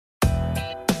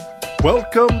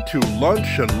Welcome to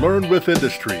Lunch and Learn with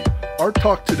Industry. Our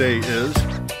talk today is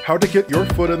how to get your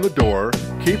foot in the door,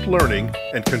 keep learning,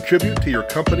 and contribute to your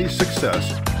company's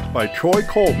success by Troy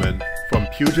Colman from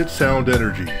Puget Sound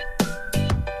Energy.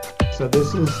 So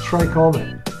this is Troy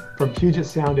Colman from Puget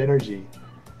Sound Energy.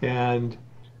 And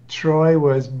Troy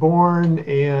was born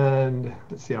and,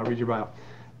 I'll read your bio.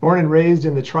 Born and raised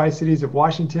in the Tri-Cities of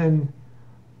Washington.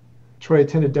 Troy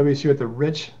attended WSU at the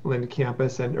Richland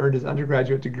campus and earned his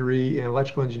undergraduate degree in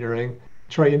electrical engineering.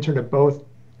 Troy interned at both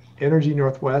Energy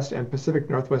Northwest and Pacific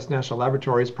Northwest National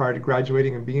Laboratories prior to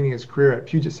graduating and beginning his career at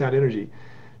Puget Sound Energy.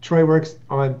 Troy works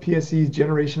on PSC's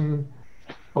generation,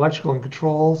 electrical and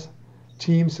controls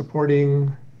team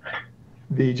supporting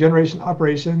the generation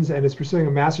operations and is pursuing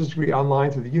a master's degree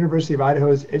online through the University of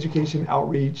Idaho's Education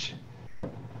Outreach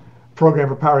Program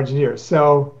for Power Engineers.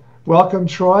 So welcome,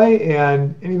 Troy,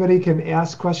 and anybody can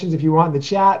ask questions if you want in the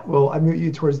chat. We'll unmute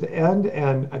you towards the end,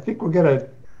 and I think we'll get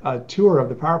a tour of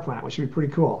the power plant, which should be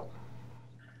pretty cool.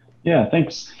 Yeah,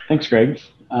 thanks, Greg.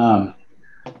 I'm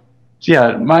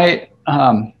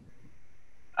going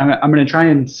to try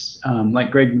and,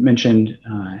 like Greg mentioned,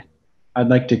 I'd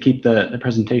like to keep the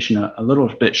presentation a little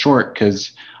bit short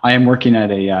because I am working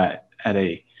at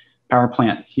a power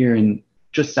plant here in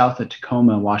just south of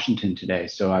Tacoma, Washington today.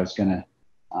 So I was going to,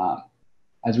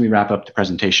 as we wrap up the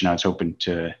presentation, I was hoping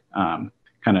to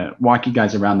kind of walk you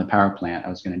guys around the power plant. I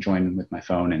was going to join with my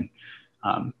phone and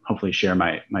hopefully share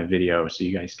my video so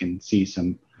you guys can see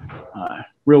some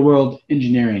real world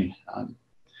engineering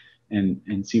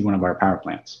and see one of our power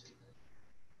plants.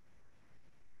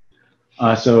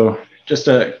 So just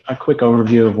a quick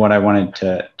overview of what I wanted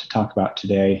to talk about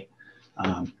today.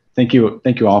 Thank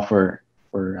you all for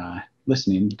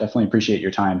listening. Definitely appreciate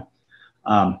your time.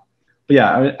 But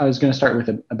yeah, I was going to start with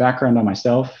a background on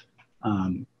myself,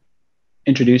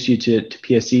 introduce you to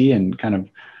PSE and kind of a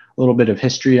little bit of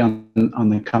history on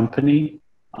the company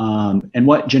and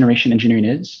what generation engineering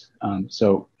is.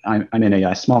 So I'm in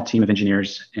a small team of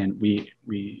engineers, and we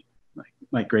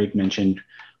like Greg mentioned,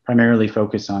 primarily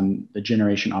focus on the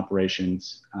generation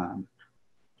operations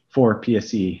for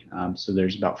PSE. So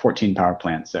there's about 14 power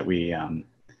plants that we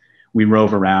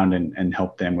rove around and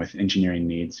help them with engineering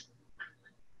needs.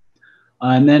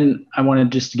 And then I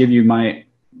wanted just to give you my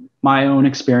own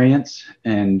experience,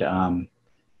 and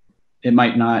it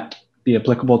might not be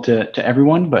applicable to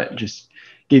everyone, but just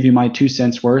give you my 2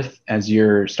 cents worth as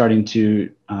you're starting to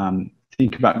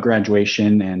think about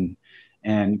graduation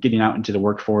and getting out into the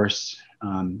workforce.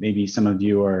 Maybe some of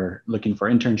you are looking for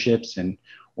internships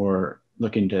or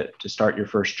looking to start your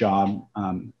first job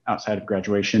outside of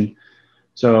graduation.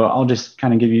 So I'll just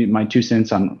kind of give you my 2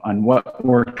 cents on what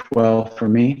worked well for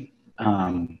me.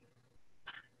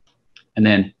 And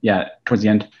then, yeah, towards the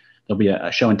end, there'll be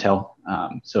a show and tell.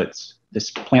 So it's this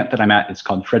plant that I'm at, it's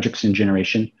called Frederickson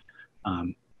Generation.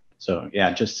 So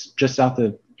yeah, just south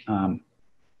of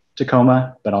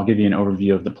Tacoma, but I'll give you an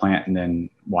overview of the plant and then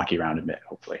walk you around a bit,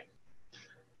 hopefully.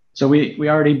 So we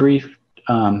already briefed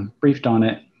on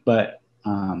it, but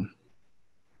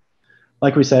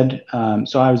like we said,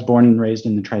 so I was born and raised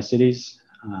in the Tri-Cities,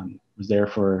 was there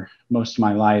for most of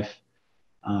my life.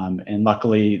 And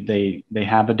luckily they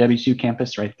have a WSU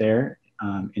campus right there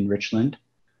in Richland.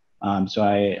 So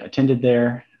I attended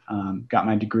there, got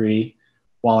my degree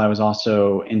while I was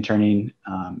also interning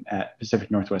at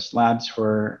Pacific Northwest Labs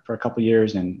for a couple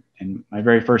years. And my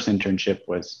very first internship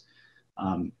was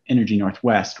Energy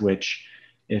Northwest, which,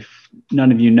 if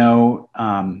none of you know,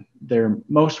 they're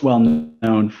most well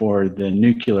known for the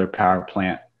nuclear power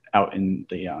plant out in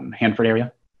the Hanford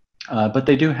area. But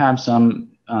they do have some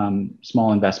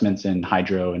small investments in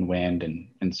hydro and wind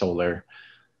and solar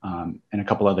and a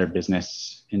couple other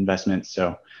business investments.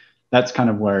 So that's kind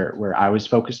of where I was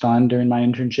focused on during my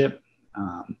internship.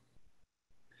 But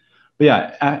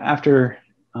yeah, after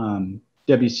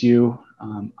WSU,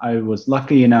 I was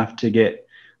lucky enough to get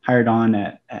hired on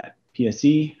at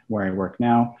PSE, where I work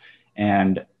now.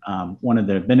 And one of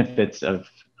the benefits of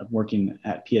working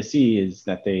at PSE is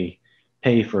that they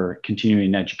pay for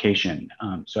continuing education.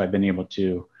 So I've been able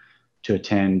to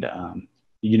attend the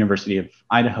University of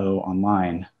Idaho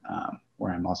online,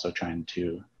 where I'm also trying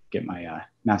to get my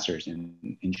master's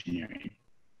in engineering.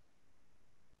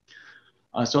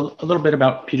 So a little bit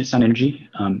about Puget Sound Energy.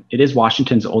 It is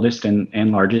Washington's oldest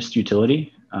and largest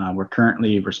utility. We're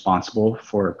currently responsible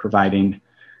for providing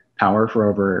power for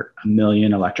over 1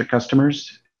 million electric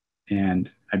customers, and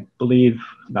I believe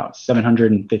about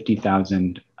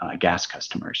 750,000 gas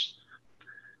customers.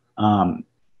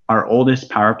 Our oldest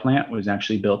power plant was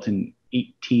actually built in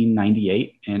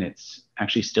 1898, and it's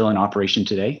actually still in operation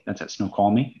today. That's at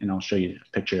Snoqualmie, and I'll show you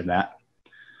a picture of that.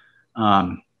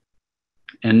 And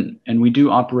we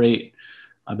do operate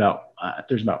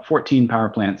there's about 14 power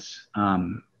plants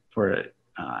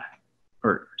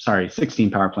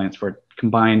 16 power plants for a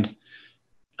combined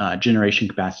generation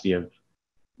capacity of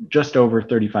just over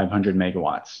 3,500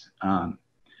 megawatts.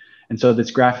 And so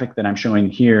this graphic that I'm showing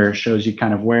here shows you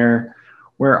kind of where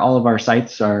all of our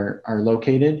sites are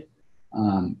located.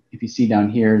 If you see down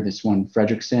here, this one,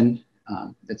 Frederickson,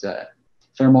 it's a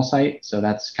thermal site. So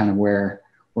that's kind of where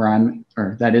I'm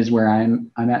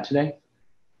at today.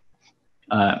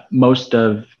 Most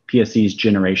of PSC's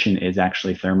generation is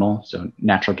actually thermal, so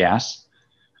natural gas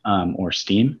or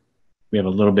steam. We have a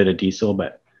little bit of diesel,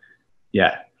 but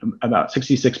yeah, about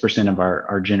 66% of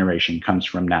our generation comes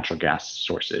from natural gas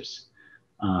sources.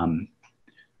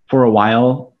 For a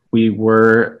while, we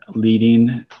were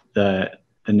leading the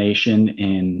nation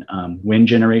in wind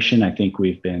generation. I think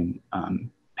we've been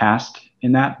passed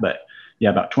in that, but yeah,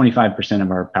 about 25%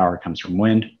 of our power comes from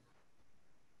wind.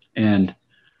 And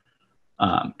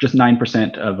just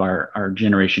 9% of our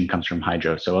generation comes from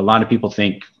hydro. So a lot of people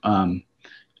think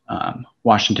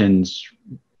Washington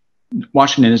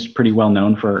is pretty well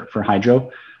known for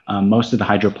hydro. Most of the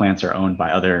hydro plants are owned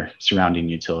by other surrounding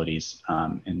utilities.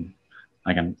 And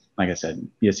like I said,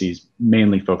 PSC is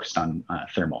mainly focused on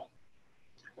thermal.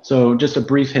 So just a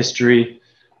brief history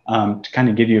to kind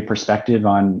of give you a perspective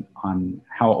on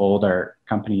how old our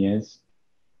company is.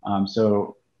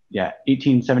 So yeah,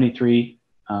 1873,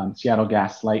 Seattle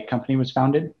Gas Light Company was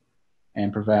founded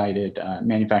and provided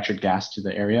manufactured gas to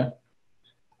the area.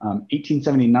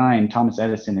 1879, Thomas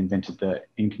Edison invented the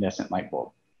incandescent light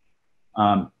bulb.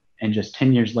 And just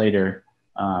 10 years later,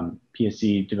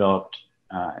 PSC developed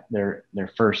their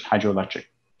first hydroelectric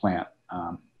plant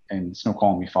in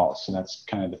Snoqualmie Falls. So that's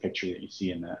kind of the picture that you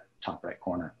see in the top right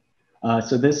corner.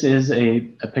 So this is a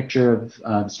picture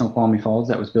of Snoqualmie Falls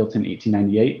that was built in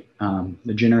 1898.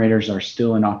 The generators are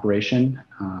still in operation.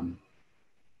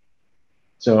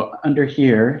 So under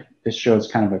here, this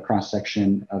shows kind of a cross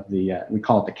section of the, we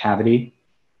call it the cavity.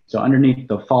 So underneath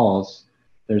the falls,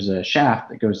 there's a shaft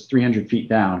that goes 300 feet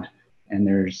down, and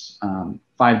there's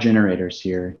 5 generators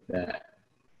here that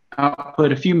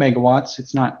output a few megawatts.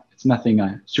 It's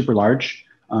nothing super large,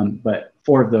 but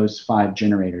 4 of those 5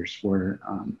 generators were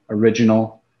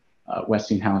original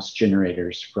Westinghouse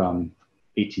generators from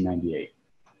 1898.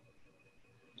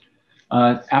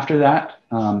 After that,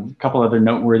 a couple other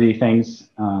noteworthy things.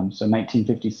 So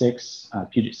 1956,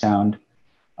 Puget Sound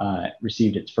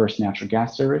received its first natural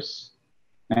gas service.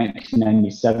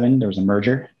 1997, there was a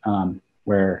merger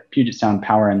where Puget Sound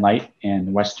Power and Light and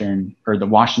the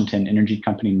Washington Energy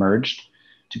Company merged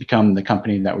to become the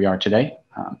company that we are today,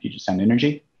 Puget Sound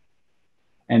Energy.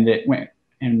 And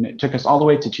it took us all the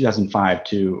way to 2005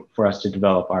 for us to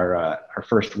develop our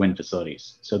first wind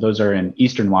facilities. So those are in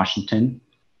Eastern Washington.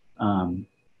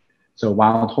 So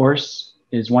Wild Horse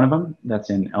is one of them.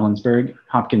 That's in Ellensburg.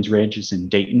 Hopkins Ridge is in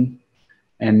Dayton.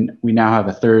 And we now have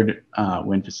a third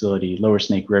wind facility, Lower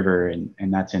Snake River,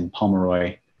 and that's in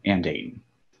Pomeroy and Dayton.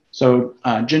 So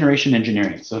generation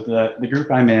engineering. So the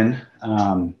group I'm in,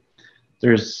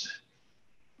 there's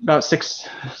about six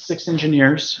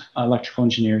engineers, electrical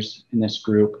engineers in this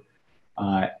group.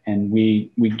 And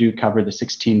we do cover the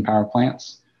 16 power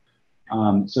plants.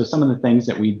 So some of the things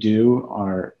that we do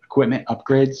are equipment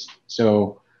upgrades.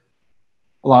 So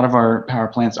a lot of our power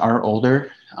plants are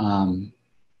older,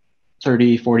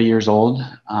 30, 40 years old.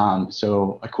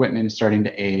 So equipment is starting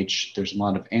to age. There's a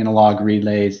lot of analog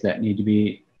relays that need to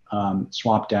be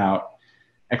swapped out,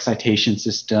 excitation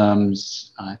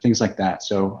systems, things like that.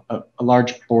 So a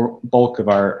large bulk of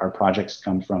our projects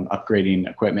come from upgrading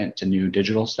equipment to new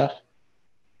digital stuff.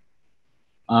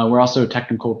 We're also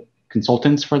technical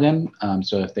consultants for them.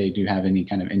 So if they do have any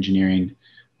kind of engineering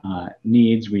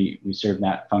needs, we serve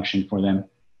that function for them.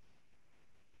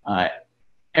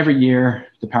 Every year,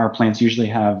 the power plants usually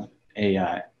have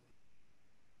an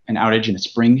outage in the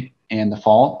spring and the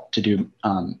fall to do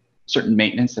certain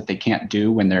maintenance that they can't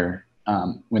do when they're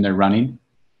running.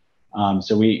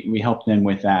 So we help them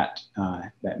with that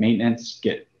maintenance,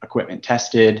 get equipment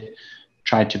tested,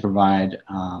 try to provide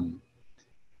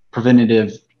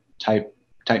preventative type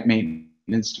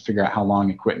maintenance to figure out how long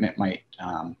equipment might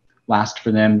last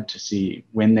for them, to see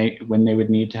when they would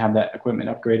need to have that equipment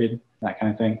upgraded, that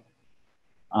kind of thing.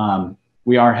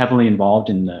 We are heavily involved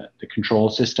in the control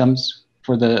systems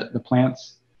for the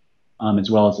plants,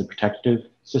 as well as the protective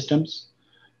systems.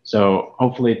 So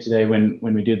hopefully today, when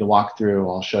we do the walkthrough,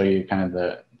 I'll show you kind of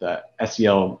the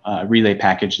SEL relay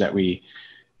package that we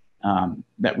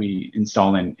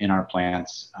install in our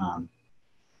plants. I'll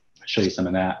show you some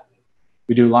of that.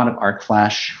 We do a lot of arc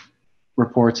flash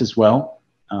reports as well.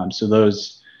 So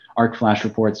those arc flash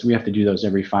reports, we have to do those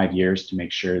every 5 years to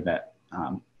make sure that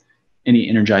any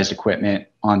energized equipment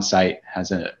on site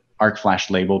has an arc flash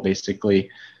label, basically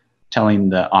telling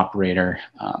the operator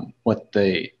what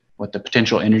the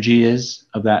potential energy is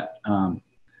of that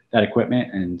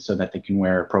equipment, and so that they can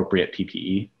wear appropriate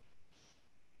PPE.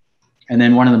 And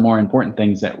then one of the more important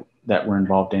things that we're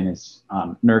involved in is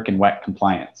NERC and WEC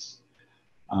compliance.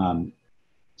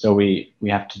 So we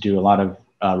have to do a lot of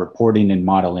reporting and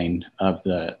modeling of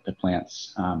the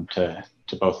plants to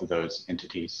both of those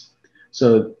entities.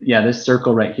 So yeah, this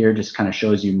circle right here just kind of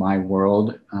shows you my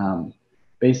world.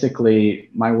 Basically,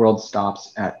 my world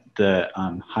stops at the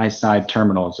high side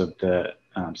terminals of the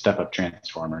step-up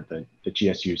transformer, the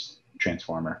GSU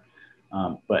transformer.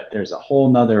 But there's a whole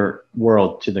nother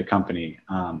world to the company.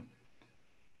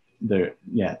 The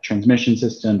transmission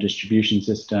system, distribution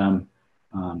system,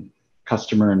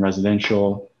 customer and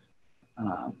residential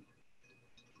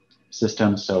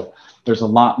systems. So there's a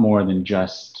lot more than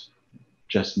just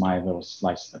my little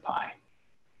slice of the pie.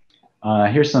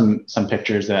 Here's some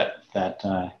pictures that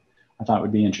I thought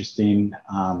would be interesting.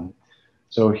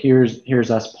 So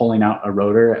here's us pulling out a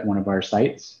rotor at one of our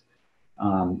sites.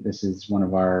 This is one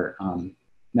of our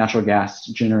natural gas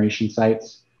generation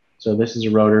sites. So this is a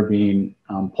rotor being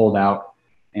pulled out,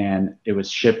 and it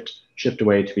was shipped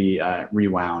away to be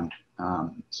rewound.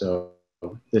 So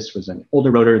this was an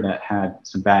older rotor that had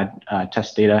some bad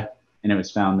test data, and it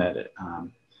was found that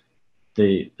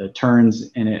the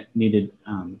turns in it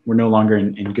were no longer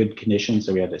in good condition,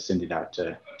 so we had to send it out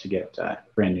to get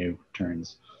brand new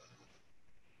turns.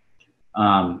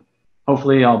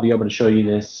 Hopefully I'll be able to show you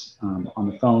this on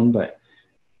the phone, but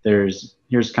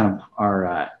here's kind of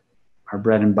our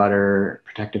bread and butter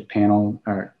protective panel,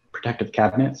 or protective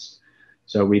cabinets.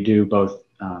 So we do both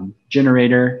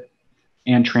generator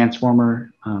and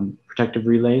transformer protective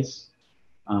relays.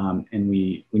 And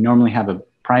we normally have a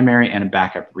primary and a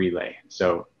backup relay.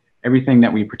 So everything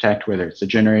that we protect, whether it's a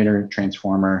generator,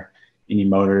 transformer, any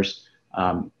motors,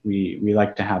 we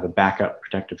like to have a backup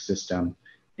protective system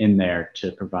in there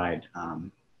to provide,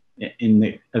 in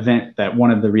the event that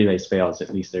one of the relays fails, at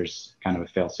least there's kind of a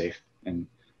fail-safe and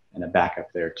a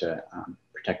backup there to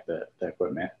protect the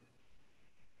equipment.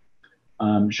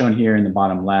 Shown here in the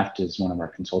bottom left is one of our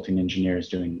consulting engineers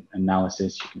doing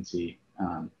analysis. You can see,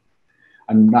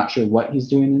 I'm not sure what he's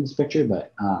doing in this picture,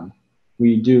 but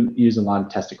we do use a lot of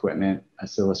test equipment,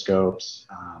 oscilloscopes,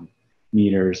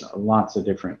 meters, lots of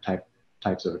different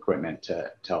types of equipment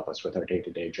to help us with our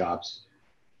day-to-day jobs.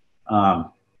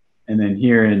 And then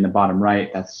here in the bottom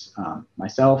right, that's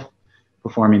myself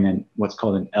performing what's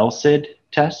called an LCID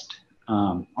test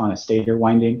on a stator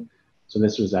winding. So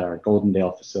this was at our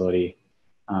Goldendale facility.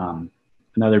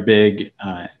 Another big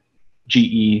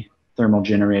GE thermal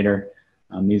generator.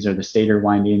 These are the stator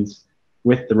windings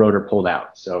with the rotor pulled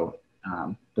out. So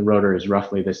the rotor is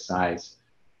roughly this size.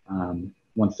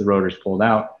 Once the rotor is pulled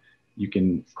out, you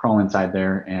can crawl inside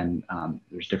there, and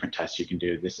there's different tests you can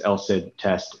do. This LCID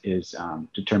test is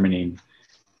determining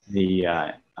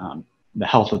the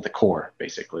health of the core,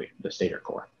 basically, the stator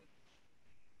core.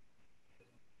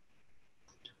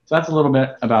 So that's a little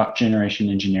bit about generation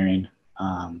engineering.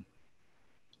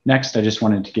 Next, I just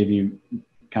wanted to give you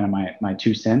kind of my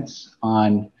 2 cents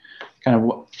on kind of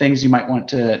what things you might want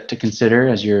to consider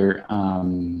as you're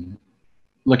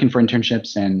looking for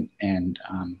internships and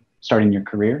starting your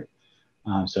career.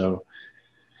 So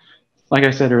like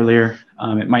I said earlier,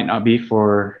 it might not be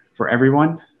for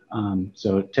everyone.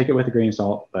 So take it with a grain of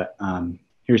salt, but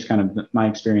here's kind of my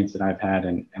experience that I've had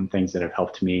and things that have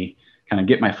helped me kind of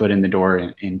get my foot in the door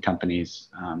in companies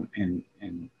and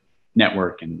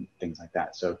network and things like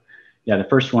that. So yeah, the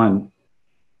first one,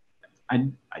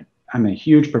 I'm a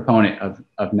huge proponent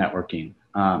of networking.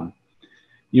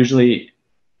 Usually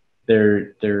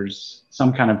there's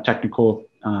some kind of technical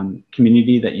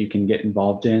community that you can get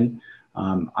involved in.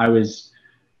 I was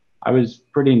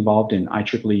pretty involved in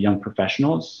IEEE Young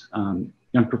Professionals.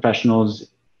 Young Professionals,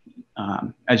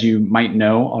 as you might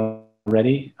know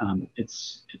already,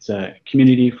 it's a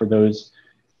community for those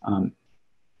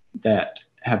that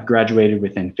have graduated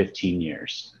within 15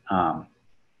 years.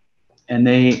 And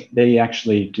they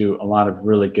actually do a lot of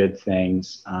really good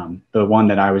things. The one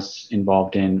that I was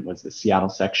involved in was the Seattle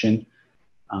section.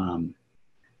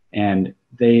 And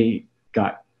they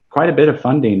got quite a bit of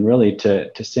funding really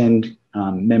to send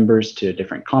members to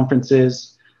different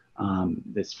conferences.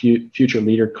 This Future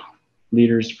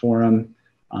Leaders Forum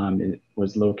it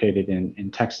was located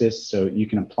in Texas. So you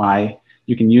can apply,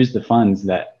 you can use the funds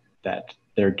that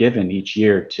they're given each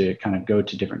year to kind of go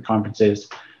to different conferences.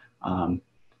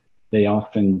 They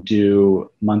often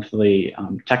do monthly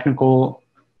technical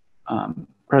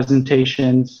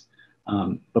presentations.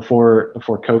 Before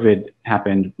COVID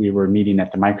happened, we were meeting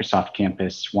at the Microsoft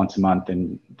campus once a month,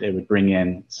 and they would bring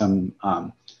in some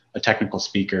a technical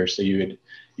speaker, so you'd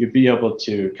be able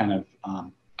to kind of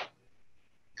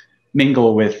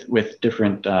mingle with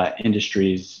different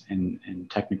industries and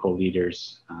technical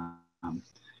leaders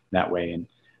that way. And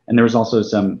there was also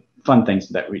some fun things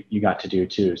that you got to do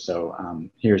too. So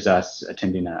here's us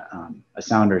attending a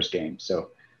Sounders game.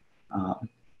 So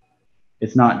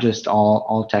it's not just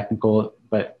all technical,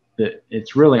 but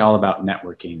it's really all about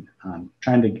networking,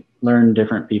 trying to learn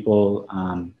different people,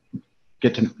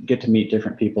 get to meet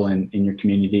different people in your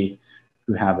community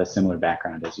who have a similar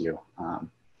background as you,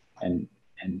 and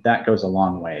that goes a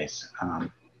long ways.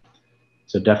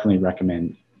 So definitely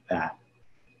recommend that,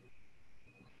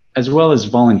 as well as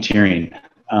volunteering.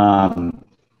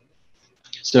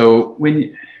 So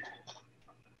when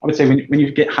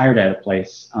you get hired at a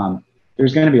place,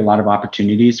 there's going to be a lot of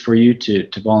opportunities for you to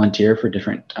volunteer for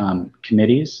different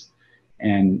committees,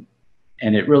 and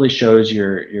it really shows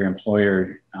your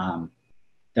employer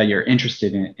that you're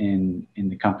interested in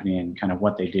the company and kind of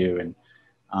what they do. And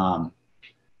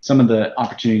some of the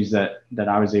opportunities that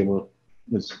I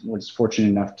was fortunate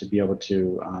enough to be able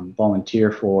to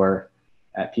volunteer for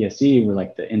at PSE were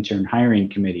like the intern hiring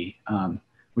committee,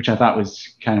 which I thought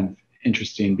was kind of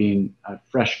interesting, being a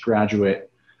fresh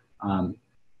graduate,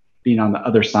 being on the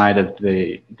other side of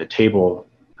the table,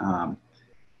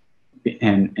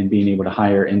 and being able to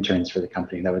hire interns for the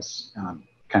company. That was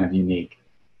kind of unique,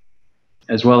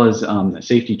 as well as the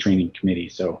safety training committee.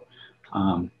 So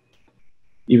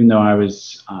even though I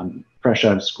was fresh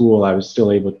out of school, I was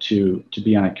still able to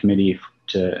be on a committee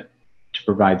to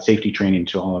provide safety training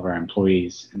to all of our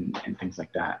employees and things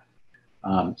like that.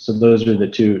 So those are the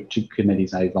two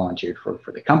committees I volunteered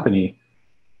for the company.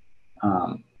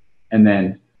 And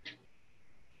then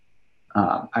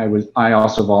I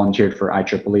also volunteered for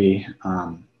IEEE.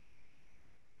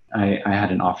 I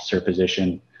had an officer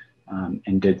position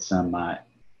and did some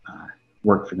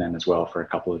work for them as well for a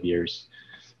couple of years.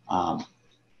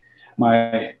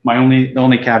 The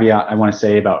only caveat I want to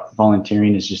say about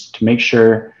volunteering is just to make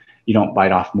sure you don't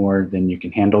bite off more than you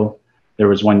can handle. There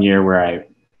was one year where I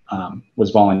was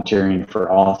volunteering for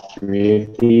all three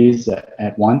of these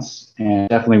at once, and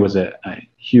definitely was a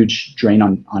huge drain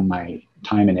on my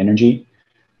time and energy.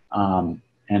 And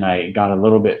I got a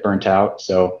little bit burnt out.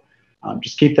 So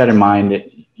just keep that in mind.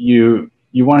 That you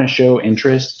want to show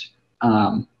interest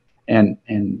and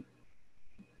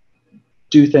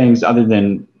do things other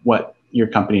than what your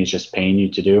company is just paying you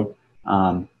to do.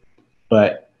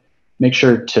 But make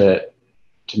sure to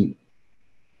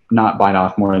not bite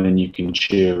off more than you can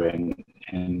chew,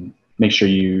 and make sure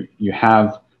you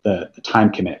have the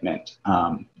time commitment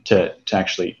to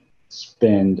actually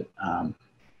spend,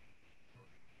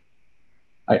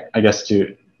 I guess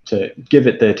to give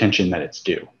it the attention that it's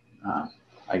due,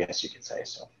 I guess you could say.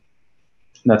 So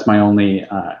that's my only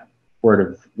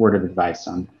word of advice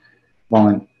on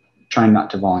trying not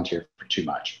to volunteer for too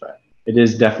much, but it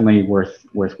is definitely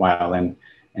worthwhile, and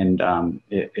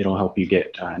it'll help you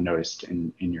get noticed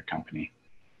in your company.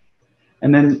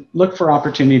 And then look for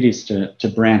opportunities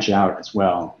to branch out as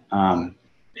well.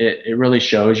 It really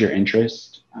shows your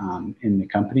interest in the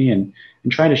company, and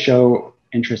try to show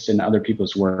interest in other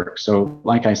people's work. So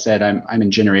like I said, I'm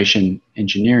in generation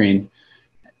engineering,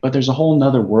 but there's a whole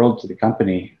nother world to the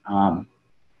company.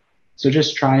 So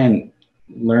just try and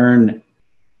learn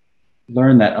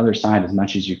that other side as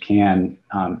much as you can,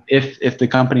 if the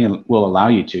company will allow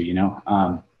you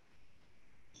to,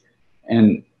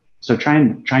 and so try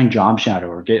and job shadow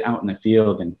or get out in the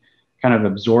field and kind of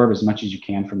absorb as much as you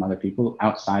can from other people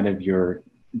outside of your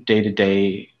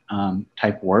day-to-day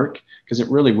type work, because it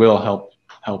really will help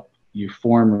you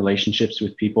form relationships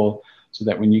with people, so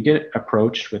that when you get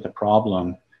approached with a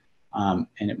problem, and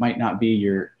it might not be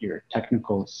your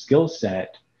technical skill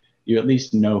set, you at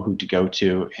least know who to go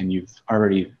to, and you've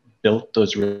already built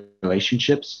those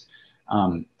relationships,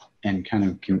 and kind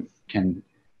of can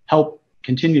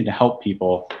continue to help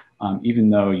people, even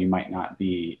though you might not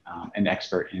be an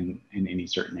expert in any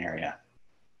certain area.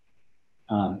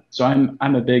 So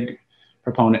I'm a big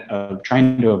proponent of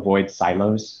trying to avoid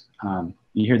silos.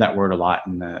 You hear that word a lot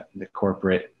in the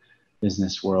corporate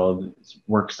business world,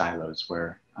 work silos,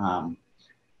 where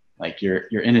like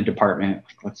you're in a department,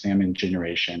 like let's say I'm in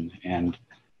generation, and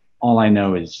all I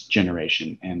know is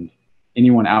generation, and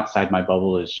anyone outside my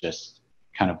bubble is just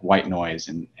kind of white noise,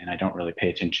 and I don't really pay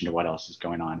attention to what else is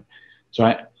going on. So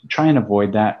I try and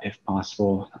avoid that if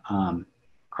possible.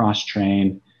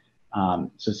 Cross-train.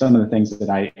 So some of the things that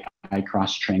I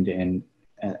cross-trained in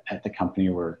at the company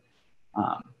were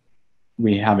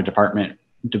we have a department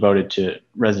devoted to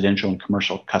residential and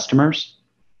commercial customers.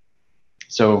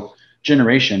 So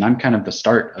generation, I'm kind of the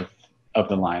start of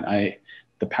the line.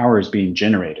 The power is being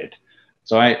generated.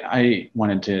 So I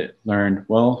wanted to learn,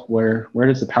 well, where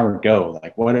does the power go?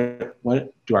 Like what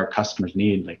do our customers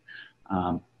need? Like,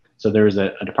 so there was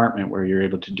a department where you're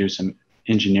able to do some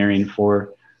engineering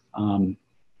for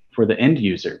the end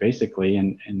user basically,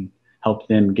 and help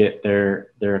them get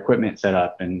their equipment set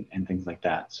up and things like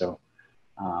that. So,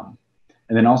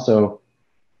 and then also,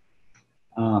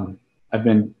 I've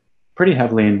been pretty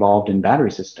heavily involved in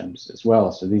battery systems as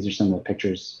well. So these are some of the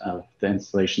pictures of the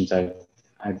installations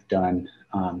I've done.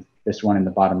 This one in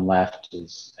the bottom left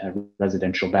is a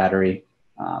residential battery.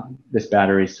 This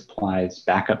battery supplies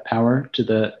backup power to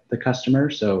the customer.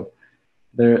 So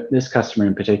this customer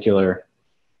in particular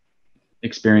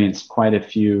experienced quite a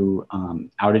few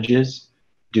outages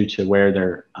due to where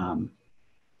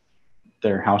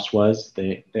their house was.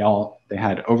 They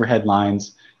had overhead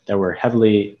lines that were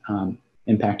heavily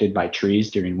impacted by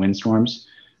trees during windstorms,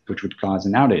 which would cause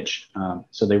an outage.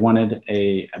 So they wanted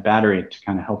a battery to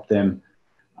kind of help them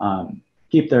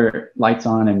keep their lights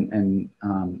on and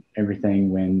everything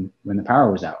when the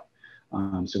power was out.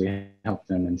 So we helped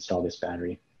them install this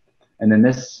battery. And then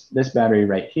this battery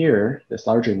right here, this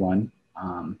larger one,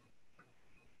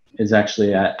 is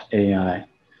actually at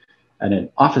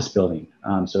an office building.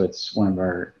 So it's one of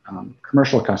our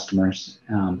commercial customers,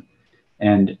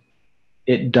 and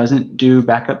it doesn't do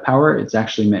backup power. It's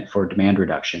actually meant for demand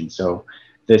reduction. So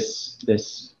this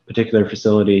particular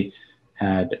facility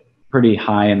had pretty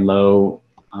high and low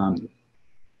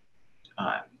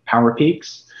power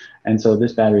peaks, and so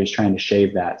this battery is trying to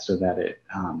shave that so that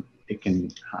it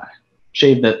can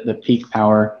shave the peak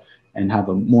power and have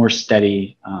a more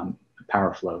steady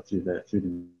power flow through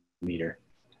the meter.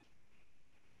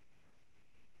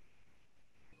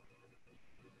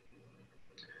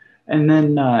 And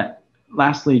then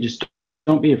lastly, just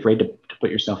don't be afraid to put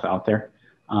yourself out there.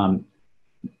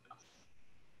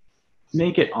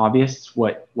 Make it obvious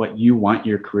what you want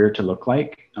your career to look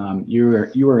like.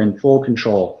 You are in full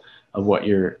control of what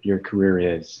your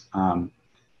career is, and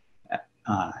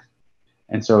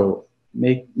so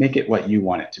make it what you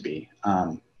want it to be.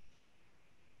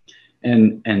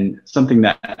 And something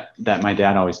that my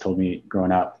dad always told me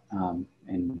growing up,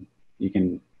 and you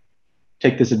can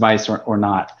take this advice or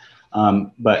not,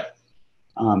 but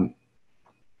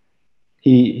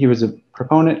he was a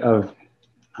proponent of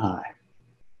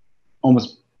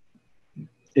almost,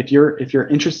 if you're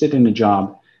interested in a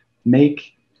job,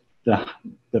 make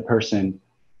the person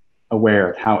aware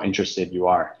of how interested you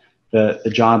are.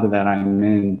 The job that I'm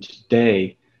in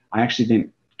today, I actually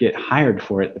didn't get hired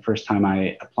for it the first time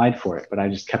I applied for it, but I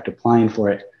just kept applying for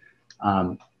it.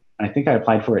 I think I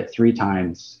applied for it 3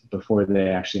 times before they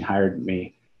actually hired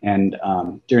me. And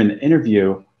during the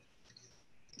interview,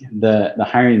 the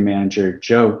hiring manager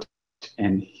joked,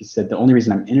 and he said, the only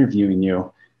reason I'm interviewing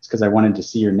you is because I wanted to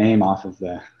see your name off of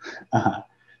the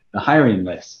hiring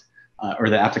list or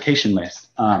the application list.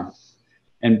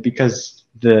 And because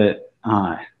they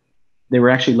were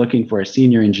actually looking for a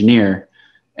senior engineer,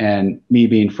 and me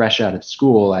being fresh out of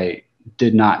school, I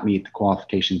did not meet the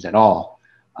qualifications at all.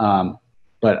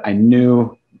 But I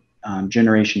knew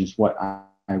generation is what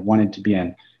I wanted to be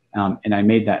in, and I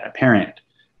made that apparent.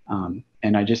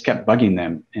 And I just kept bugging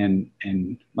them.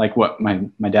 And like what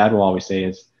my dad will always say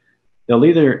is,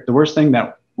 the worst thing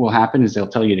that will happen is they'll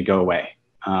tell you to go away.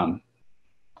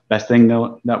 Best thing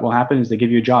that will happen is they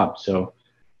give you a job. So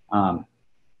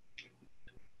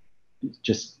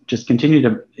just continue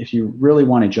to, if you really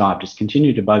want a job, just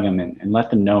continue to bug them and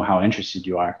let them know how interested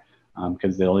you are,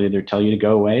 because they'll either tell you to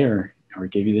go away or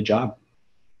give you the job.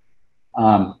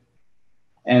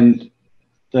 And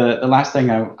the last thing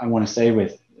I want to say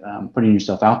with putting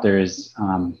yourself out there is,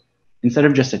 instead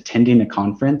of just attending a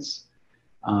conference,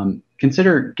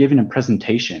 consider giving a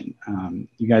presentation.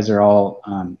 You guys are all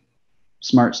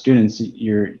smart students.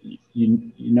 You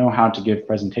know how to give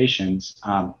presentations.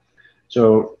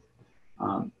 So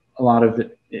a lot of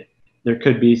it, there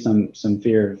could be some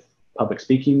fear of public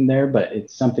speaking there, but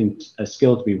it's a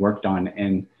skill to be worked on.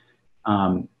 And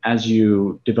as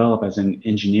you develop as an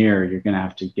engineer, you're going to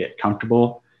have to get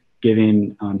comfortable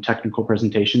giving technical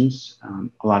presentations,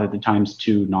 a lot of the times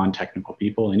to non-technical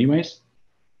people anyways.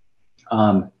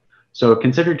 So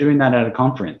consider doing that at a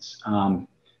conference.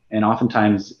 And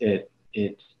oftentimes it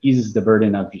eases the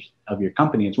burden of your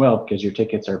company as well, because your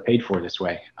tickets are paid for this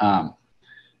way.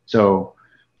 So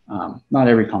not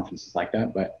every conference is like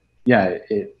that, but yeah,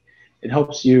 it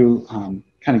helps you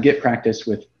kind of get practice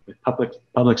with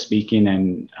public speaking,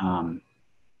 and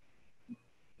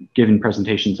giving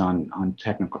presentations on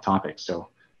technical topics. So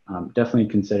definitely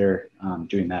consider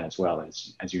doing that as well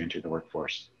as you enter the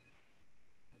workforce.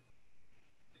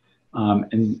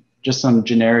 And just some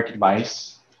generic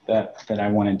advice that I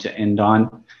wanted to end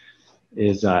on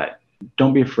is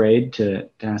don't be afraid to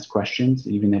ask questions,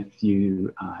 even if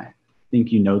you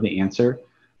think you know the answer.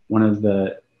 One of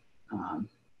the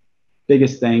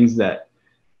biggest things that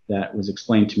was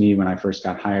explained to me when I first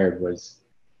got hired was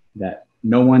that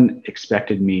no one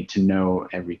expected me to know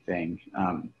everything.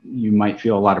 You might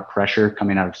feel a lot of pressure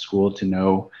coming out of school to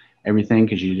know everything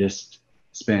because you just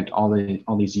spent all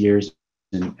these years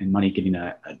and money getting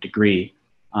a degree.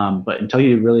 But until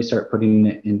you really start putting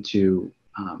it into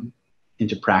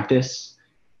practice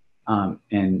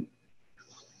and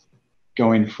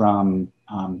going from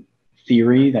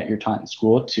theory that you're taught in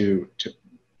school to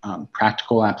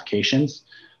practical applications,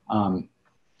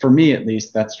 for me at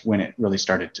least, that's when it really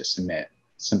started to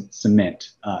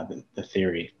cement the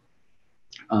theory.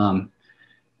 And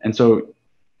so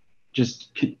just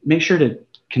make sure to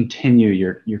continue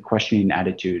your questioning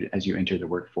attitude as you enter the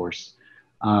workforce.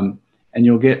 And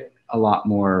you'll get a lot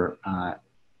more,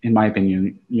 in my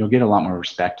opinion, you'll get a lot more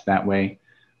respect that way,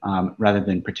 rather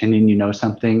than pretending you know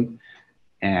something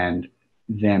and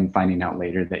then finding out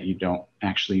later that you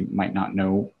might not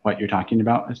know what you're talking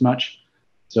about as much.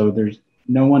 So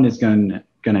no one is going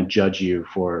to judge you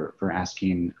for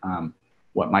asking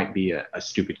what might be a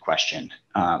stupid question.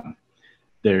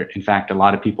 In fact, a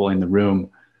lot of people in the room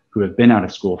who have been out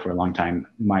of school for a long time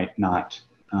might not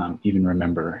even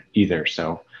remember either.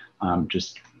 So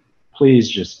please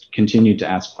just continue to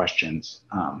ask questions,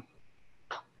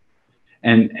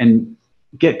 and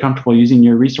get comfortable using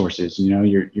your resources. You know,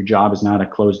 your job is not a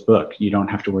closed book. You don't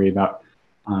have to worry about,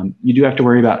 you do have to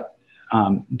worry about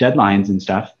deadlines and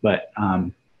stuff, but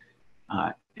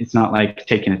it's not like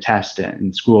taking a test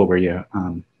in school where you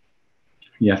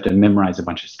have to memorize a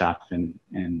bunch of stuff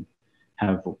and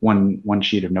have one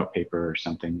sheet of note paper or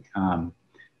something.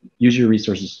 Use your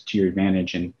resources to your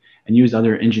advantage and use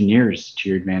other engineers to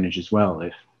your advantage as well.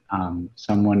 If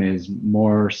someone is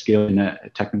more skilled in a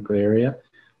technical area,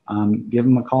 give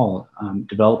them a call,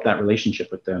 develop that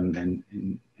relationship with them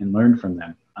and learn from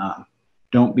them.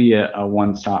 Don't be a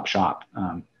one-stop shop.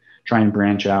 Try and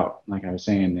branch out, like I was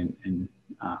saying, and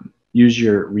use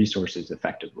your resources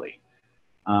effectively.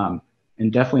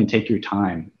 And definitely take your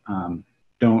time.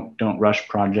 Don't rush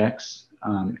projects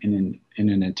in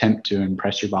an attempt to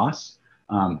impress your boss,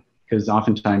 because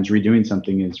oftentimes redoing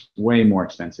something is way more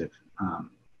expensive.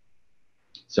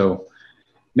 So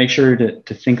make sure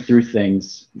to think through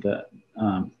things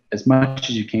as much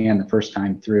as you can the first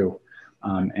time through,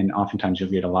 and oftentimes you'll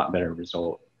get a lot better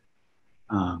result.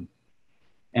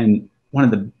 And one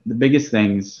of the biggest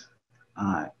things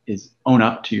is own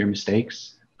up to your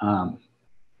mistakes.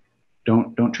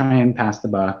 Don't try and pass the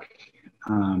buck.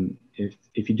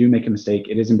 If you do make a mistake,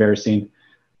 it is embarrassing.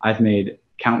 I've made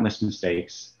countless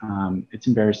mistakes. It's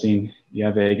embarrassing. You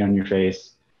have egg on your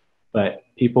face, but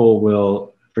people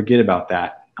will forget about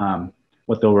that.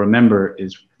 What they'll remember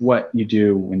is what you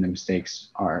do when the mistakes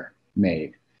are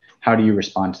made. How do you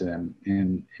respond to them?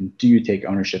 And do you take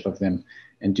ownership of them?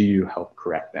 And do you help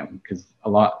correct them? Because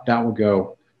that will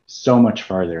go so much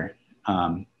farther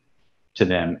to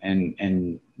them,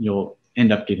 and you'll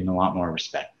end up getting a lot more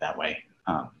respect that way.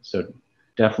 So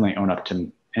definitely own up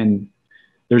to, and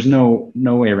there's no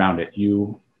way around it.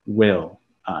 You will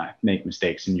make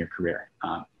mistakes in your career,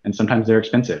 and sometimes they're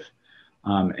expensive.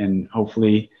 And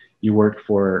hopefully you work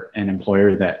for an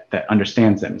employer that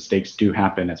understands that mistakes do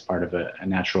happen as part of a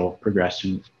natural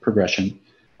progression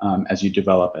as you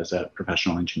develop as a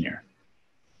professional engineer.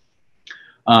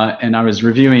 And I was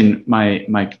reviewing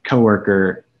my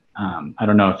coworker. I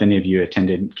don't know if any of you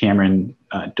attended Cameron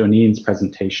Donin's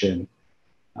presentation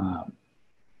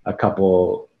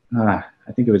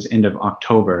I think it was end of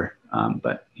October,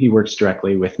 but he works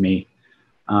directly with me.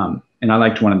 And I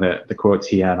liked one of the quotes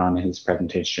he had on his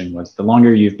presentation was, the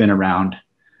longer you've been around,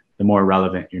 the more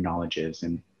relevant your knowledge is.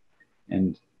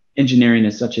 And engineering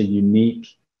is such a unique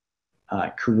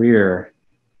career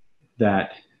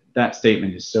that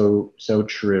statement is so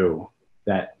true,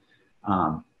 that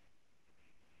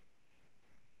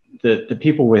the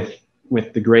people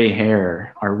with the gray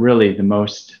hair are really the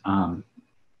most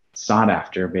sought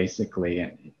after, basically.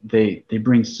 And they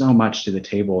bring so much to the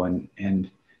table, and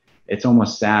it's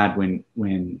almost sad when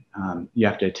you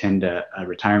have to attend a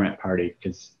retirement party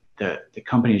because the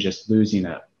company is just losing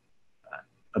a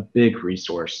big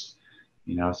resource,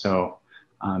 you know. So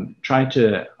try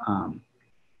to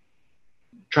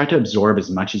absorb as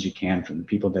much as you can from the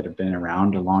people that have been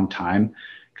around a long time,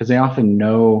 because they often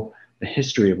know the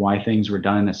history of why things were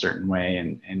done a certain way,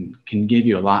 and can give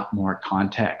you a lot more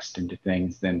context into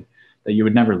things than that you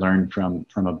would never learn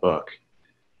from a book.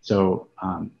 So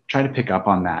try to pick up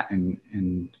on that,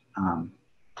 and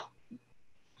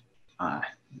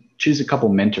choose a couple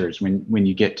mentors when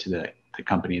you get to the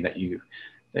company that you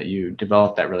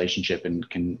develop that relationship and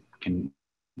can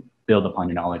build upon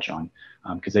your knowledge on,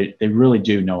 because they really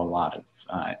do know a lot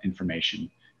of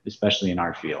information, especially in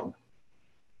our field.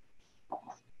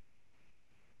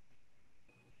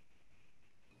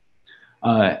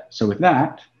 So with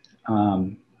that,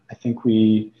 I think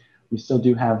we still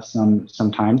do have some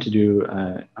time to do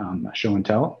a show and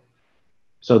tell.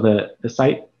 So the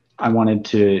site I wanted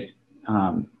to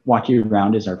walk you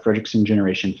around is our Frederickson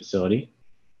generation facility.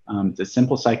 It's a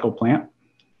simple cycle plant.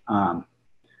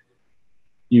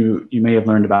 You may have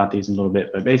learned about these a little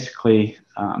bit, but basically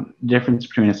the difference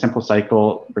between a simple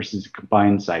cycle versus a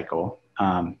combined cycle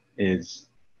is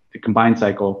the combined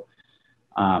cycle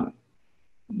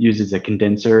uses a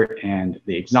condenser and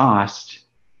the exhaust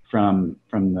from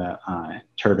the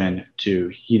turbine to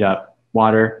heat up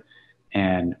water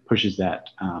and pushes that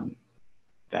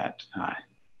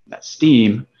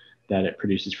steam that it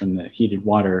produces from the heated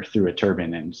water through a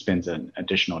turbine and spins an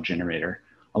additional generator.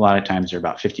 A lot of times they're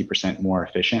about 50% more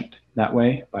efficient that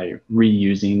way by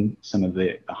reusing some of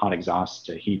the hot exhaust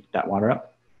to heat that water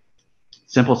up.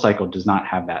 Simple cycle does not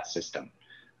have that system.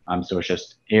 So it's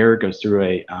just air goes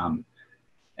through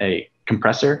a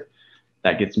compressor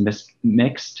that gets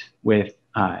mixed with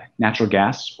natural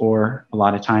gas, or a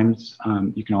lot of times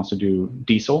you can also do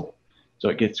diesel. So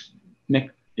it gets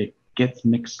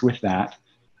mixed with that,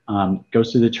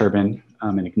 goes through the turbine,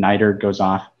 an igniter goes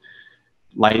off,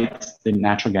 lights the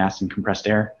natural gas and compressed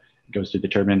air, goes through the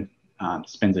turbine,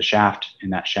 spins a shaft,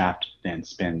 and that shaft then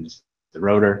spins the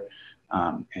rotor,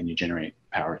 and you generate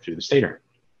power through the stator.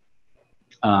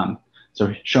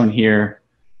 So shown here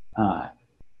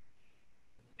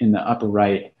in the upper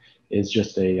right is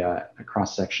just a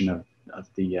cross section of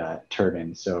the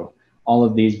turbine. So all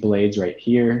of these blades right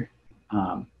here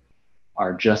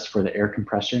are just for the air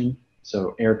compression.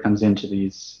 So air comes into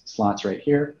these slots right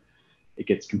here, it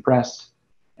gets compressed,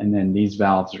 and then these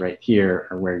valves right here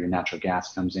are where your natural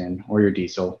gas comes in, or your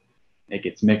diesel. It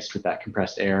gets mixed with that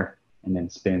compressed air and then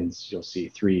spins. You'll see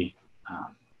three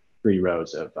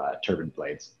rows of turbine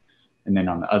blades. And then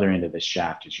on the other end of this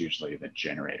shaft is usually the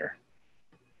generator.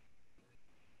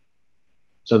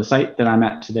 So the site that I'm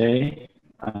at today,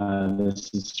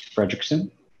 this is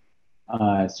Frederickson.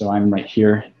 So I'm right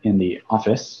here in the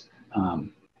office,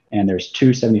 and there's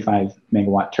two 75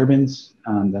 megawatt turbines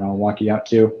that I'll walk you out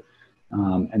to,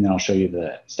 and then I'll show you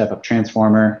the step-up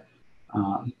transformer.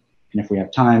 And if we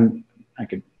have time, I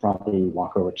could probably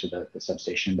walk over to the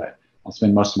substation, but I'll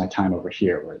spend most of my time over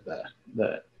here where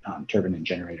the turbine and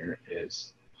generator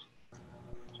is.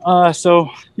 So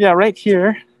yeah, right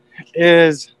here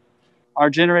is our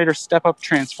generator step-up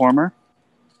transformer.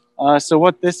 So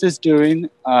what this is doing,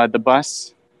 the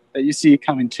bus that you see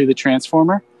coming to the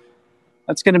transformer,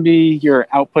 that's going to be your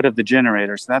output of the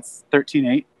generator. So that's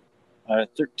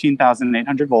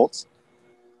 13,800 volts.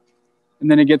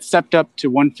 And then it gets stepped up to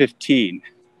 115.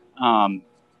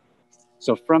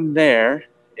 So from there,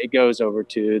 it goes over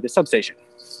to the substation.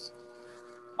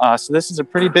 So this is a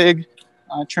pretty big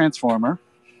transformer.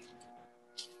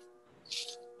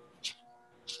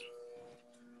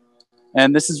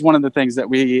 And this is one of the things that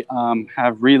we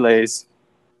have relays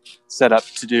set up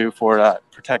to do for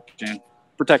protection.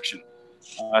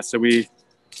 So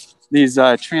these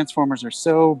transformers are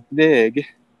so big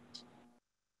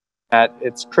that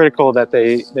it's critical that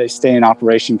they stay in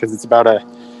operation, because it's about a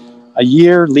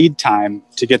year lead time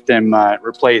to get them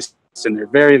replaced, and they're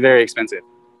very, very expensive,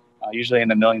 usually in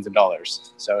the millions of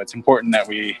dollars. So it's important that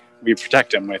we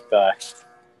protect them with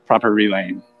proper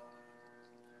relaying.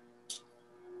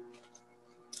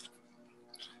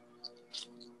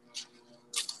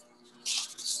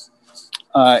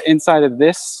 Inside of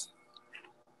this,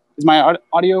 is my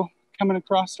audio coming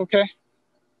across okay?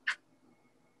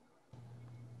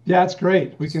 Yeah, it's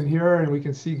great. We can hear and we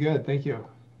can see good. Thank you.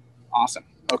 Awesome.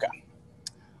 Okay.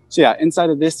 So yeah, inside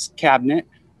of this cabinet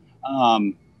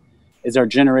is our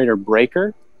generator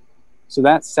breaker. So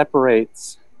that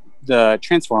separates the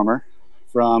transformer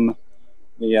from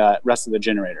the rest of the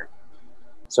generator.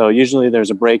 So usually there's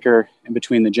a breaker in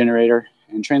between the generator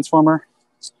and transformer,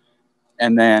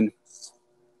 and then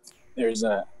there's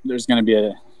going to be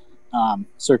a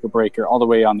circuit breaker all the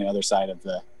way on the other side of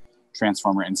the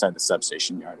transformer inside the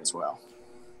substation yard as well.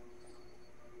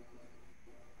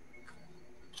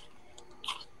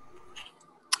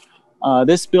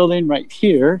 This building right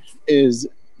here is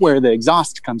where the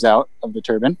exhaust comes out of the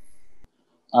turbine.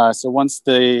 So once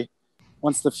the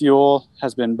fuel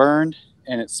has been burned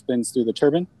and it spins through the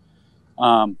turbine,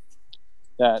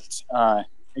 that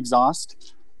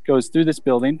exhaust goes through this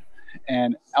building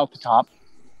and out the top.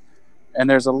 And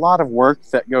there's a lot of work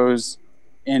that goes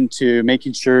into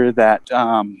making sure that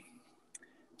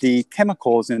the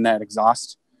chemicals in that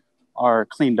exhaust are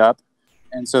cleaned up,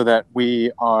 and so that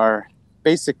we are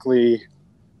basically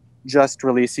just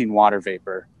releasing water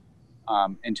vapor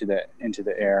into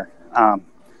the air.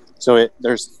 So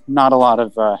there's not a lot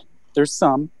of there's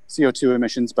some CO2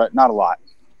 emissions, but not a lot.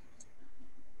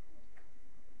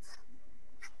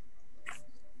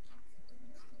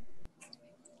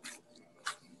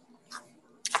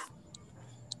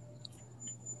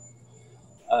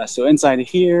 So inside of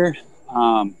here,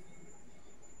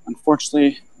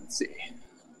 unfortunately, let's see,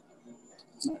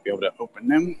 I might be able to open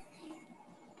them.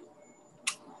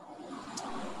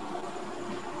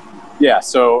 Yeah,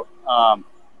 so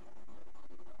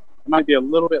it might be a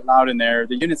little bit loud in there.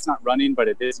 The unit's not running, but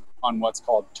it is on what's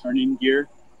called turning gear.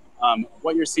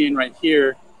 What you're seeing right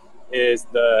here is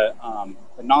the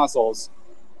nozzles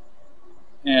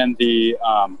and the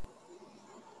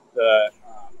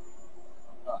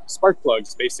spark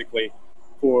plugs, basically,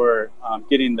 for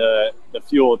getting the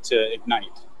fuel to ignite.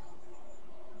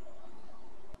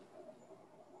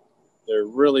 They're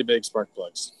really big spark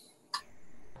plugs.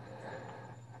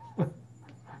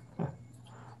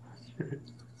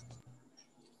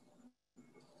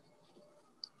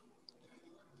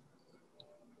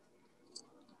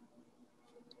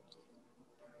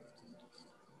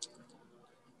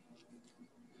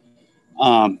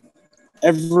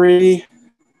 Every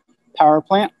power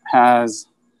plant has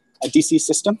a DC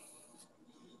system.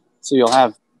 So you'll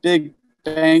have big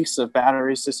banks of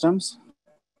battery systems.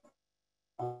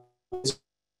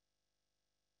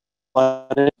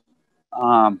 There's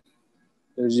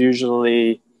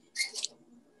usually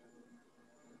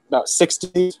about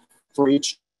 60 for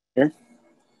each year.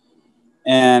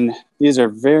 And these are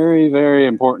very, very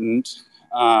important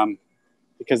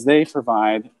because they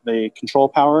provide the control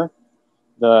power,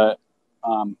 the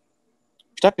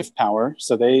protective power.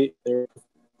 So they're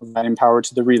providing power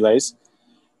to the relays.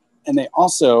 And they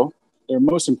also, their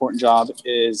most important job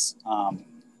is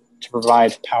to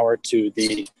provide power to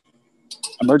the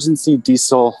emergency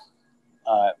diesel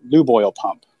lube oil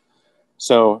pump.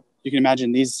 So you can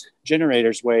imagine these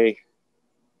generators weigh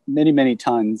many, many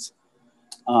tons.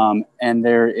 And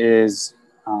there is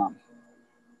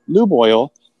lube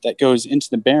oil that goes into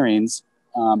the bearings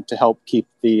to help keep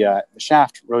the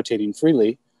shaft rotating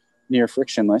freely, near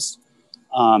frictionless.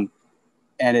 And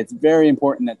it's very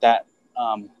important that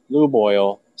lube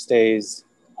oil stays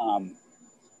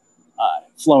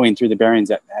flowing through the bearings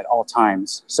at all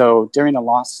times. So during a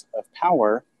loss of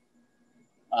power,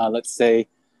 let's say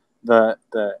the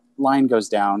line goes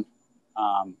down,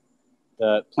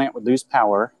 the plant would lose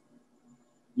power.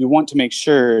 You want to make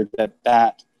sure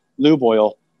that lube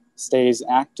oil stays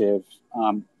active,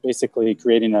 basically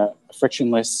creating a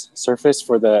frictionless surface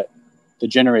for the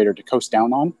generator to coast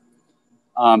down on.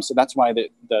 So that's why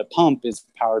the pump is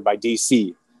powered by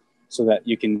DC, so that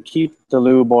you can keep the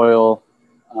lube oil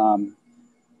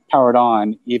powered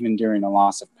on even during a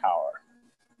loss of power.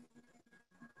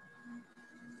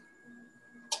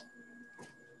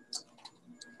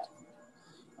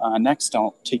 Next,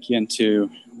 I'll take you into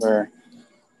where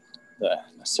the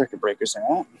circuit breakers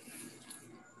are at.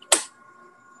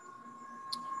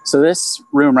 So this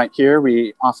room right here,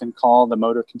 we often call the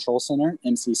Motor Control Center,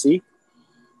 MCC.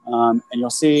 And you'll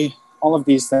see all of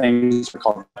these things are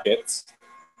called buckets.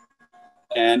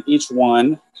 And each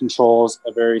one controls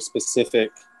a very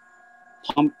specific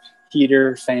pump,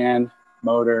 heater, fan,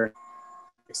 motor,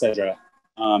 etc.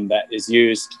 That is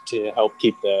used to help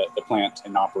keep the plant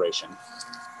in operation.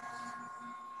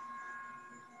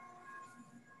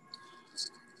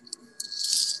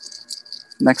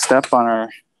 Next up on our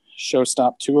show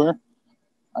stop tour,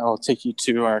 I will take you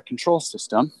to our control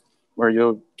system, where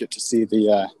you'll get to see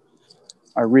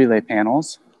our relay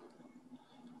panels.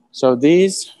 So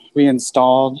these we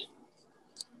installed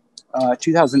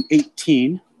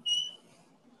 2018.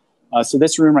 So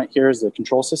this room right here is the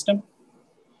control system.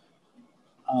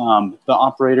 The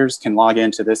operators can log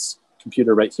into this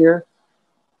computer right here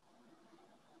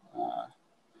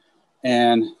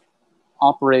and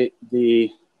operate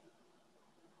the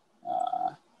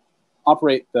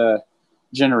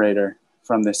generator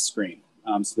from this screen.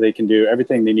 So they can do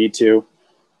everything they need to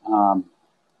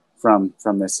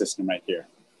from this system right here.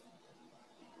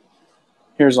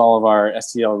 Here's all of our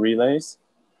SCL relays.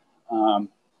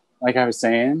 Like I was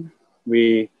saying,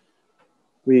 we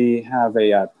have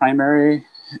a primary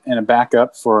and a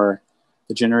backup for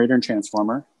the generator and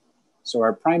transformer. So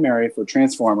our primary for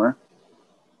transformer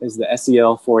is the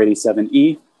SEL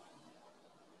 487E.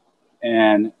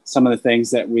 And some of the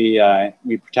things that we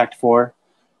protect for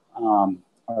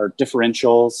are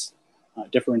differentials,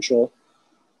 differential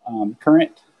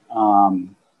current,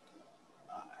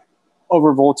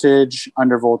 over voltage,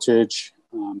 under voltage,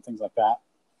 things like that.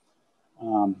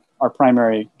 Our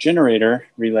primary generator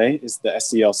relay is the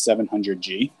SEL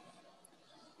 700G.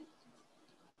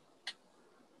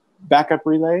 Backup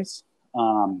relays,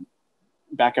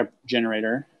 backup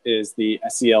generator is the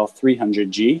SEL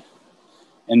 300G.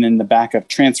 And then the backup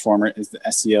transformer is the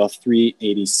SEL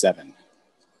 387.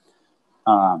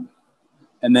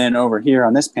 And then over here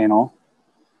on this panel,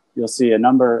 you'll see a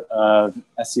number of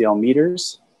SEL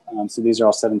meters. So these are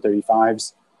all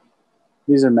 735s.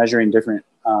 These are measuring different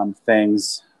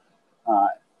things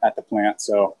at the plant.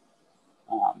 So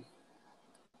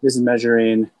this is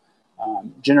measuring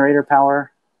generator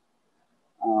power.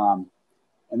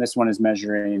 And this one is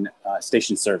measuring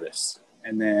station service.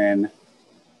 And then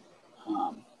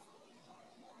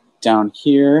down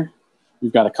here,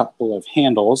 we've got a couple of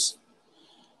handles.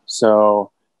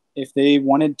 So if they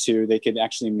wanted to, they could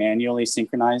actually manually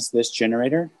synchronize this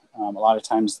generator. A lot of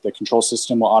times the control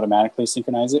system will automatically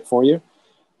synchronize it for you,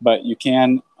 but you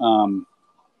can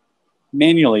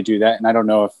manually do that. And I don't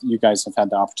know if you guys have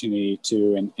had the opportunity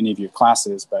to in any of your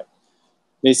classes, but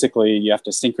basically you have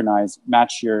to synchronize,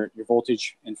 match your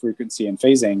voltage and frequency and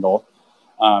phase angle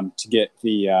to get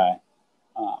the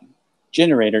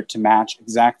generator to match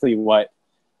exactly what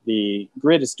the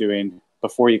grid is doing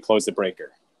before you close the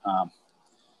breaker.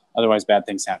 Otherwise, bad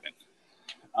things happen.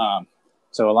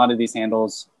 So a lot of these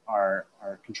handles are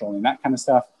controlling that kind of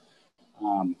stuff.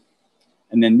 And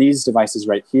then these devices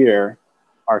right here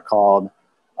are called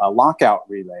lockout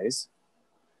relays.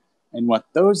 And what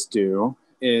those do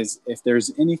is if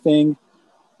there's anything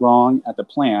wrong at the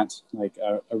plant, like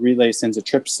a relay sends a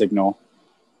trip signal,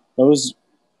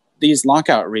 these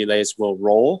lockout relays will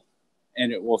roll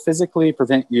and it will physically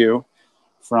prevent you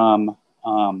from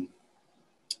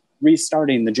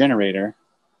restarting the generator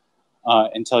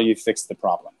until you fix the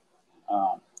problem.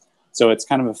 So it's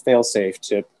kind of a fail-safe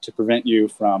to prevent you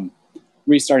from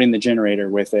restarting the generator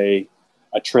with a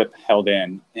trip held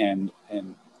in, and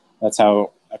that's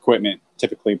how equipment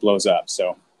typically blows up.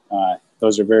 So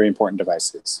those are very important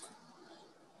devices.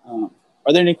 Are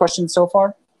there any questions so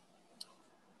far?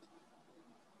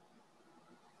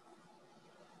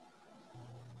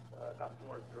 Not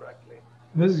more directly.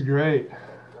 This is great.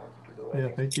 Yeah,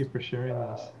 thank you for sharing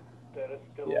this. There is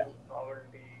still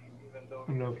novelty, even though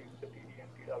we released the TD and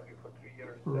TW for 3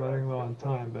 years. We're running low on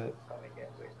time, but coming in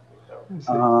basically.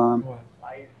 So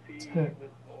I see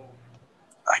this move.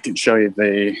 I can show you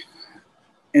the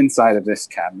inside of this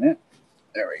cabinet.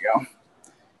 There we go.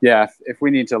 Yeah, if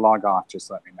we need to log off,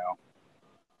 just let me know.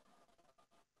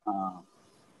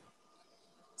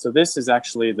 So this is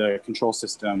actually the control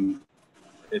system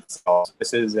itself.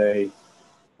 This is a,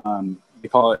 they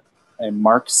call it a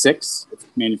Mark 6. It's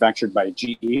manufactured by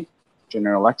GE,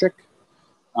 General Electric.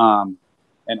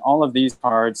 And all of these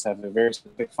cards have a very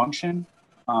specific function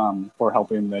for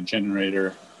helping the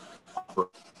generator operate.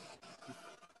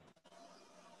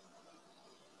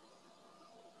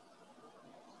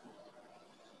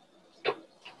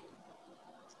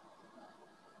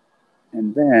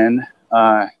 And then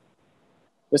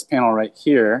this panel right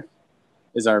here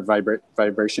is our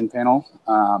vibration panel.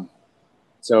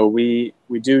 So we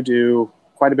do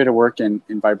quite a bit of work in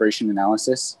vibration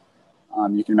analysis.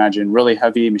 You can imagine really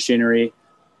heavy machinery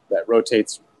that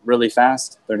rotates really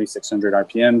fast, 3,600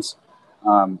 RPMs.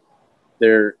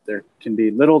 There can be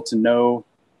little to no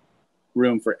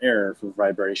room for error for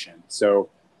vibration. So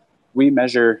we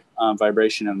measure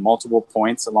vibration in multiple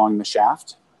points along the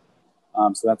shaft.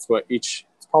 So that's what it's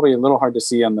probably a little hard to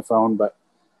see on the phone, but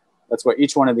that's what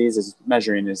each one of these is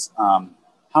measuring is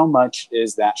how much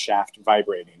is that shaft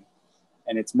vibrating?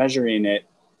 And it's measuring it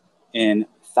in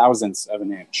thousandths of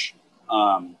an inch.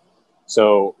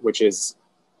 So, which is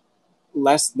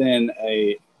less than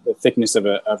the thickness of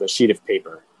a sheet of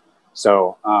paper.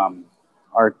 So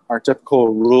our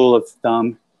typical rule of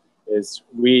thumb is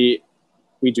we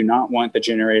do not want the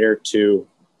generator to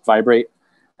vibrate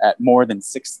at more than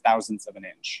 6,000ths of an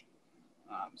inch.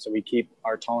 So we keep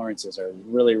our tolerances are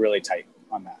really, really tight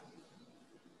on that.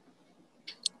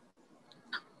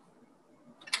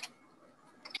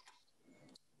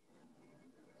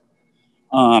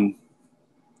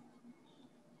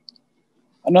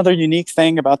 Another unique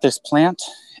thing about this plant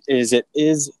is it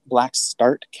is black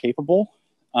start capable,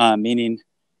 meaning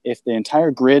if the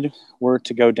entire grid were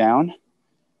to go down,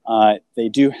 they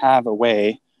do have a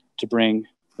way to bring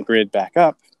the grid back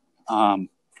up,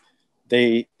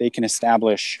 they can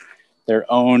establish their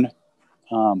own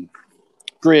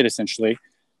grid, essentially.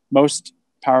 Most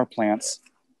power plants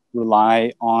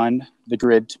rely on the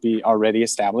grid to be already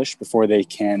established before they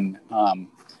can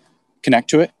connect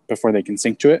to it, before they can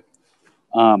sync to it.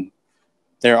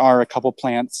 There are a couple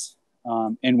plants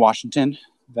in Washington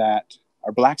that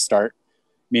are black start,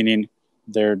 meaning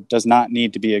there does not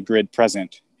need to be a grid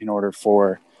present in order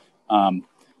for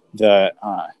the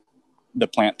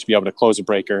plant to be able to close a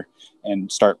breaker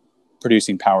and start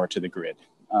producing power to the grid.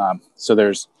 So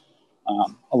there's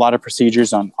a lot of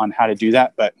procedures on how to do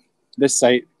that, but this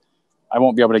site, I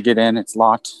won't be able to get in, it's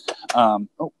locked.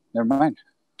 Oh, never mind.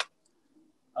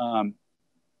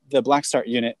 The black start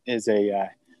unit is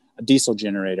a diesel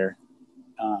generator.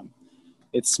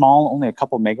 It's small, only a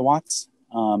couple megawatts,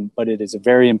 but it is a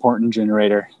very important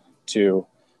generator to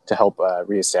help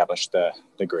reestablish the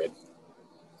grid.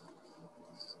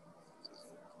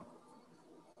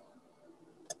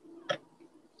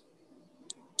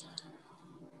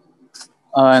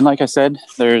 And like I said,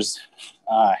 there's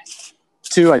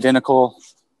 2 identical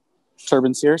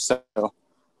turbines here. So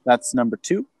that's number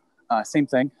 2. Same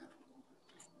thing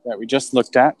that we just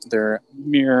looked at. They're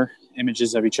mirror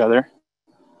images of each other.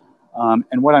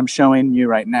 And what I'm showing you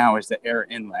right now is the air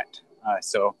inlet.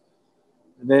 So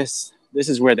this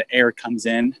is where the air comes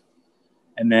in,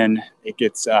 and then it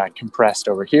gets compressed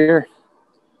over here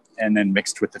and then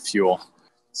mixed with the fuel.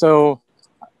 So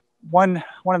one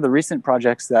of the recent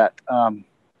projects that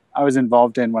I was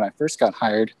involved in when I first got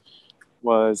hired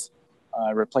was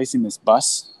replacing this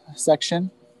bus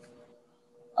section.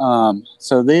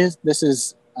 So this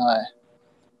is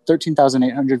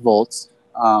 13,800 volts.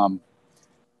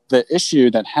 The issue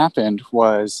that happened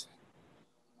was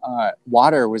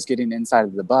water was getting inside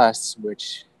of the bus,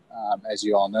 which, as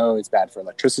you all know, is bad for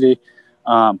electricity.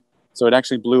 So it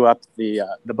actually blew up the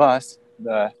bus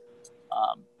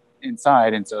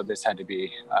inside, and so this had to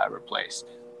be replaced.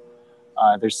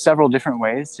 There's several different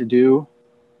ways to do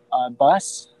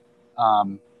bus.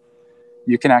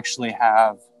 You can actually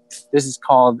have, this is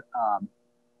called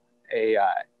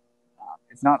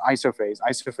it's not isophase.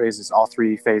 Isophase is all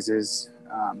 3 phases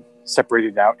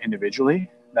separated out individually.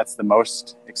 That's the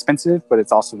most expensive, but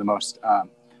it's also the most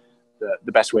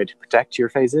the best way to protect your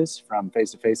phases from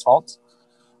phase-to-phase faults.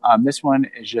 This one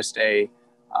is just a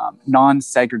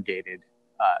non-segregated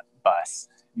bus,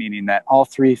 meaning that all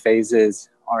 3 phases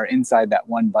are inside that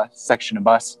one bus section of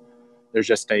bus. There's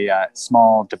just a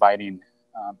small dividing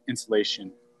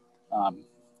insulation,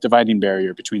 dividing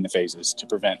barrier between the phases to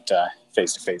prevent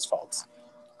phase-to-phase faults.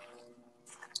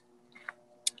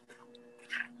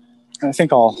 I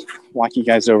think I'll walk you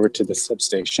guys over to the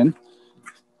substation.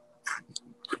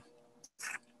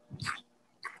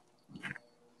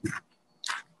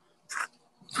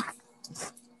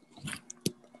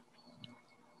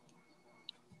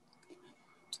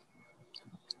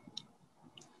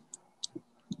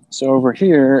 So over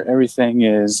here, everything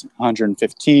is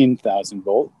 115,000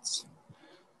 volts.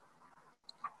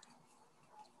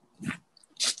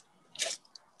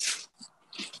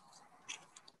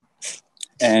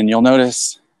 And you'll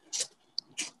notice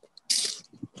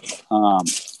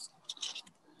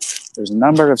there's a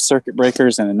number of circuit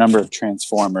breakers and a number of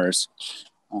transformers,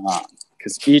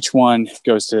 because each one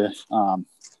goes to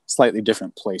slightly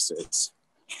different places.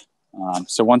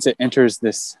 So once it enters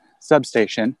this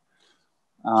substation,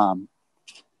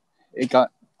 it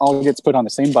all gets put on the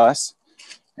same bus,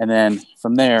 and then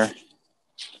from there,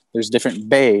 there's different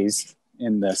bays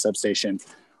in the substation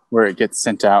where it gets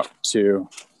sent out to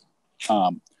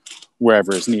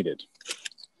wherever is needed.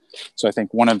 So I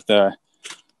think one of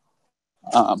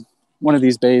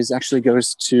these bays actually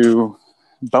goes to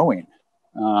Boeing.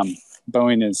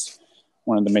 Boeing is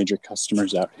one of the major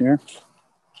customers out here.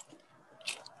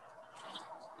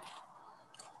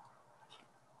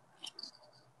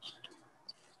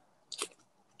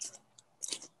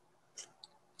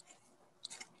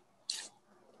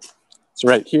 So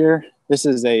right here, this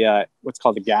is a what's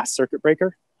called a gas circuit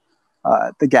breaker.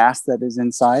 The gas that is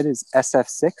inside is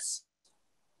SF6.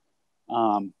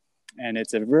 And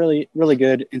it's a really, really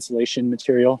good insulation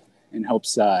material and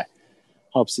helps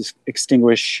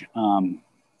extinguish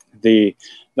the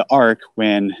arc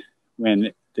when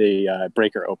the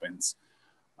breaker opens.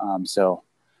 So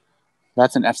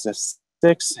that's an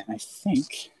SF6, and I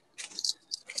think,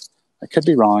 I could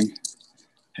be wrong,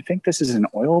 I think this is an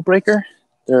oil breaker.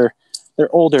 They're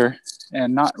older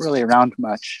and not really around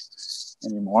much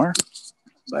anymore,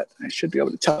 but I should be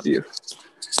able to tell you.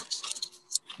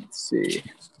 Let's see.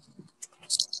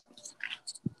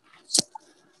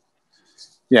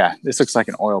 Yeah, this looks like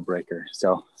an oil breaker.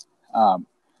 So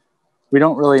We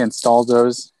don't really install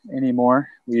those anymore.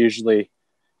 We usually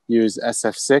use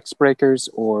SF6 breakers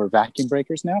or vacuum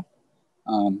breakers now.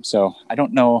 So I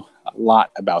don't know a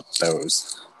lot about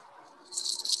those.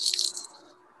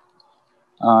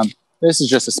 This is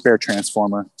just a spare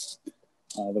transformer.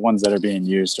 The ones that are being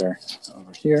used are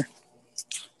over here.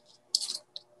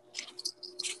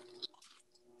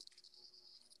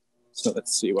 So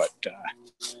let's see what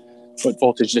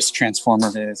voltage this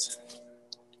transformer is.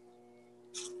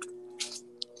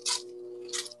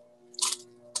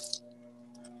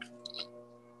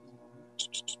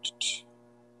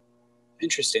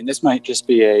 Interesting. This might just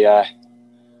be have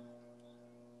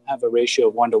a ratio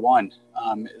of 1-to-1.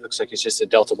 It looks like it's just a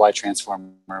delta Y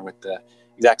transformer with the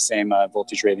exact same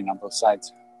voltage rating on both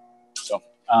sides. So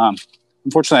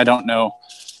unfortunately, I don't know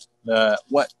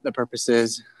what the purpose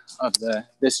is of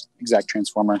this exact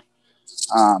transformer.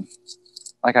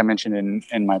 Like I mentioned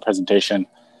in my presentation,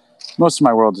 most of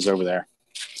my world is over there.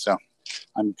 So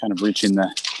I'm kind of reaching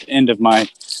the end of my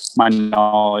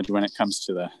knowledge when it comes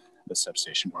to the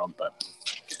substation world. But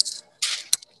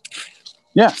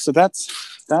yeah, so that's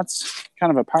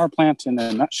kind of a power plant in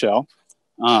a nutshell.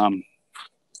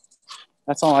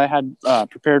 That's all I had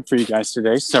prepared for you guys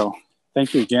today. So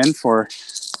thank you again for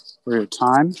your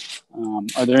time.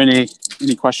 Are there any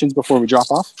questions before we drop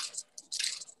off?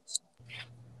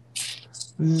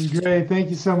 This is great. Thank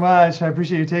you so much. I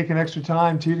appreciate you taking extra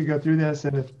time too to go through this.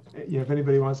 And if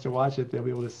anybody wants to watch it, they'll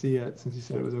be able to see it since you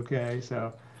said it was okay.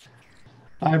 So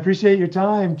I appreciate your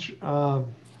time,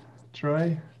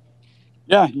 Troy.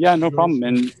 Yeah, no problem.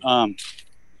 And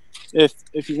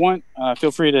if you want,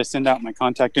 feel free to send out my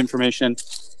contact information.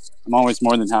 I'm always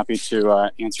more than happy to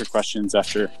answer questions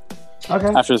after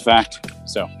the fact.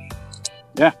 So,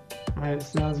 yeah. All right,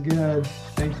 sounds good.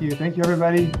 Thank you. Thank you,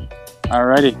 everybody. All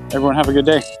righty. Everyone have a good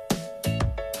day.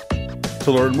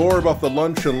 To learn more about the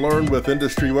Lunch and Learn with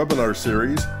Industry webinar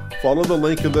series, follow the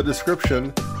link in the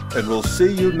description, and we'll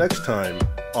see you next time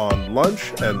on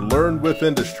Lunch and Learn with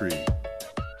Industry.